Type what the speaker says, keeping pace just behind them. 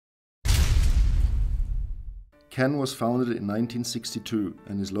Kern was founded in 1962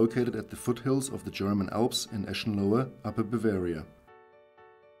 and is located at the foothills of the German Alps in Eschenlohe, Upper Bavaria.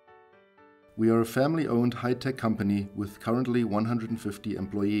 We are a family-owned high-tech company with currently 150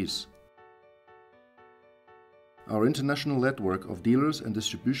 employees. Our international network of dealers and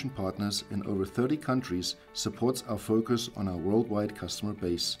distribution partners in over 30 countries supports our focus on our worldwide customer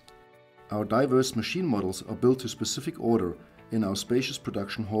base. Our diverse machine models are built to specific order in our spacious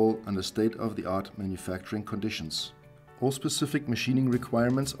production hall under state-of-the-art manufacturing conditions. All specific machining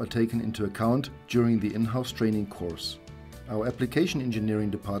requirements are taken into account during the in-house training course. Our application engineering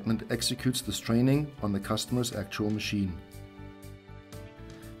department executes this training on the customer's actual machine.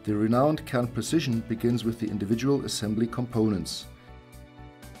 The renowned Kern precision begins with the individual assembly components.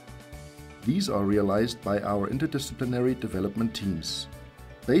 These are realized by our interdisciplinary development teams.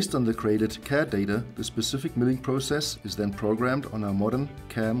 Based on the created CAD data, the specific milling process is then programmed on our modern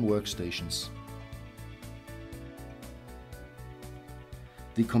CAM workstations.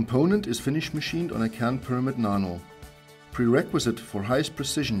 The component is finish machined on a Kern Pyramid Nano. Prerequisite for highest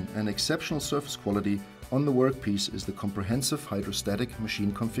precision and exceptional surface quality on the workpiece is the comprehensive hydrostatic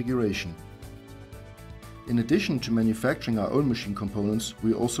machine configuration. In addition to manufacturing our own machine components,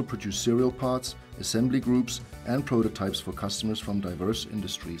 we also produce serial parts, assembly groups and prototypes for customers from diverse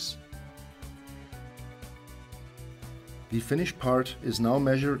industries. The finished part is now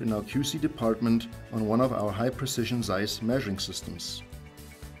measured in our QC department on one of our high-precision Zeiss measuring systems.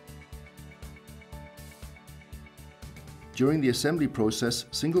 During the assembly process,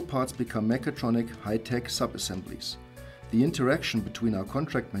 single parts become mechatronic high-tech sub-assemblies. The interaction between our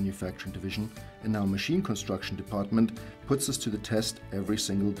contract manufacturing division and our machine construction department puts us to the test every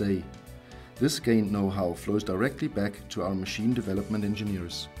single day. This gained know-how flows directly back to our machine development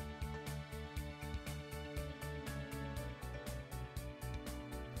engineers.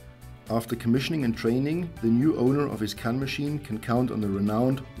 After commissioning and training, the new owner of his Kern machine can count on the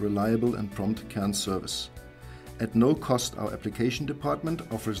renowned, reliable and prompt Kern service. At no cost, our application department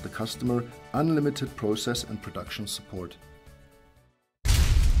offers the customer unlimited process and production support.